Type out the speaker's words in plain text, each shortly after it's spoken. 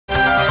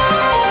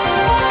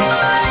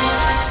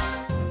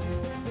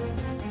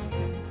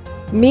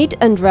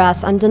Meet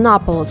Andreas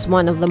Антонопулос,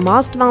 one of the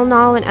most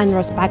well-known and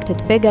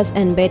respected figures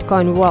in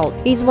Bitcoin world.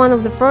 He's one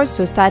of the first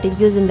who started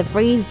using the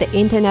phrase "the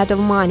Internet of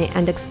money"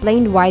 and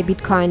explained why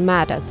Bitcoin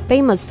matters.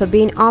 Famous for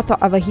being author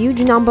of a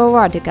huge number of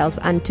articles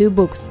and 2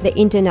 books, The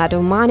Internet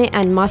of Money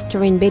and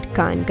Mastering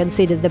Bitcoin,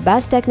 considered the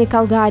best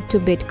technical guide to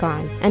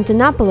Bitcoin.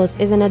 Antonopoulos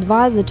is an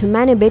advisor to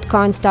many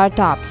Bitcoin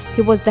startups.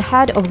 He was the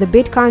head of the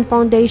Bitcoin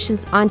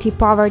Foundation's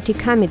Anti-Poverty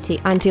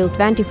Committee until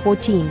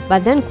 2014,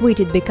 but then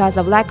quitted because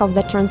of lack of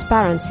the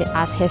transparency,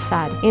 as he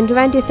said. In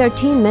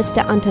 2013,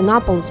 Mr.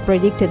 Antonopoulos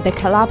predicted the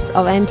collapse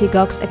of Mt.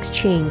 Gox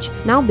exchange.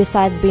 Now,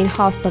 besides being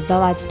host of the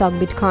Let's Talk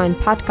Bitcoin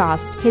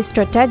podcast, he's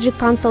strategic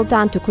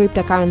consultant to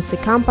cryptocurrency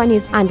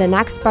companies and an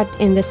expert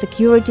in the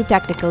security,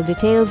 technical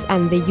details,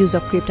 and the use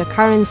of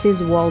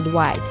cryptocurrencies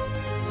worldwide.